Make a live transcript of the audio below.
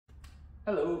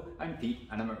Hello, I'm Pete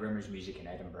and I'm at Rumours Music in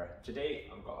Edinburgh. Today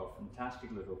I've got a fantastic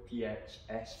little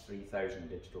PX-S3000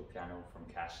 digital piano from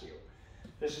Casio.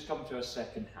 This has come to us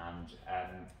second hand.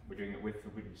 We're doing it with the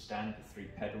wooden stand, the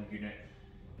 3-pedal unit,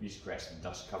 music rest and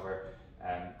dust cover,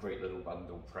 great little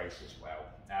bundle price as well.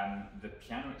 The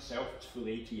piano itself is full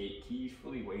 88 keys,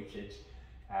 fully weighted.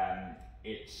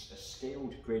 It's a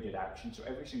scaled graded action, so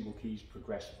every single key is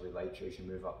progressively lighter as you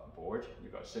move up the board.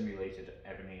 You've got simulated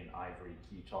ebony and ivory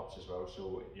key tops as well,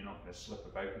 so you're not going to slip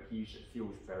about the keys. It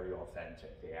feels very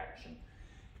authentic, the action.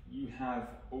 You have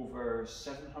over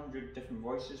 700 different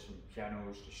voices, from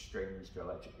pianos to strings to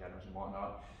electric pianos and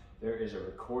whatnot. There is a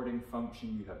recording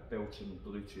function, you have built-in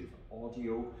Bluetooth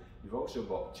audio. You've also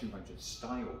got 200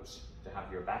 styles to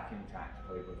have your backing track to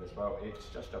play with as well. It's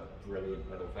just a brilliant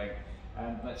little thing.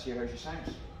 Let's hear how she sounds.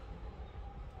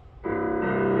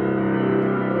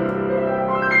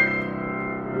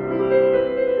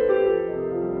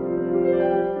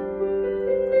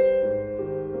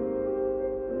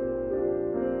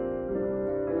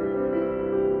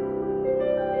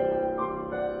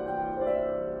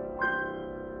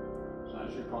 So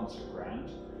that's your concert grand.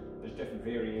 There's different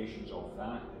variations of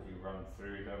that. If you run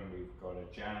through them, we've got a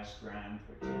jazz grand,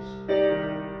 which is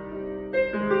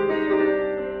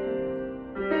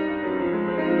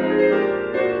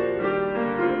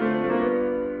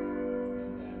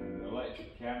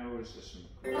pianos, there's some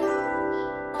great pianos.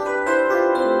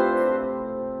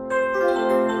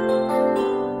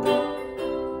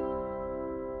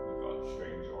 We've got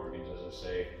strings, organs, as I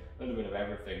say, a little bit of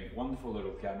everything. Wonderful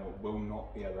little piano, will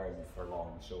not be around for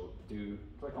long, so do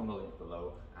click on the link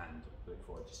below and look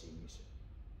forward to seeing you soon.